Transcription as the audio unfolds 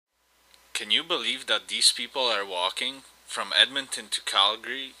Can you believe that these people are walking from Edmonton to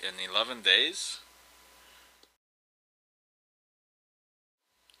Calgary in 11 days?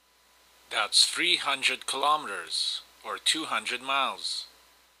 That's 300 kilometers, or 200 miles.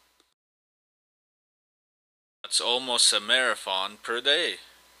 That's almost a marathon per day.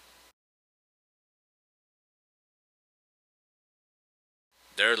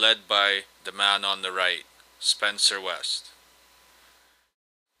 They're led by the man on the right, Spencer West.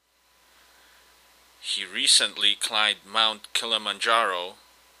 He recently climbed Mount Kilimanjaro,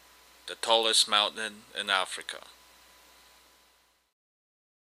 the tallest mountain in Africa.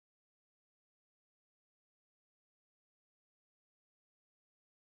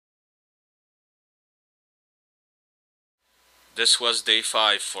 This was day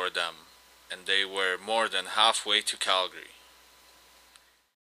 5 for them, and they were more than halfway to Calgary.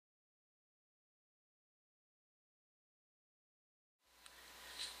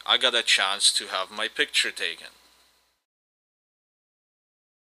 I got a chance to have my picture taken.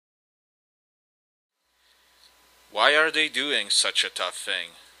 Why are they doing such a tough thing?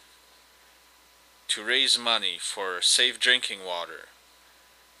 To raise money for safe drinking water,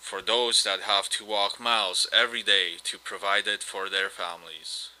 for those that have to walk miles every day to provide it for their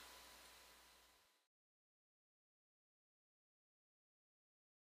families.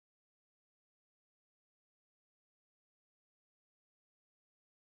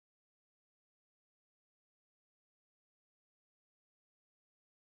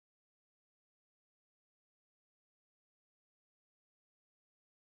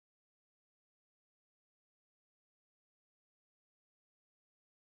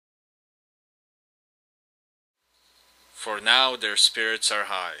 For now, their spirits are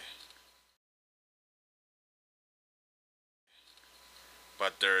high,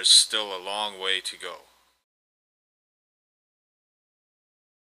 but there is still a long way to go.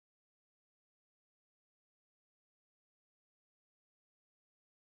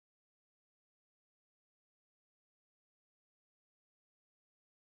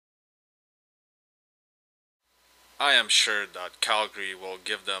 I am sure that Calgary will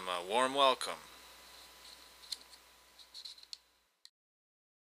give them a warm welcome.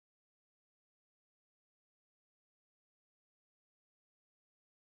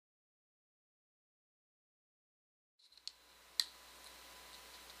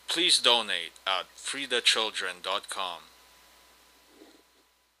 Please donate at freethechildren.com.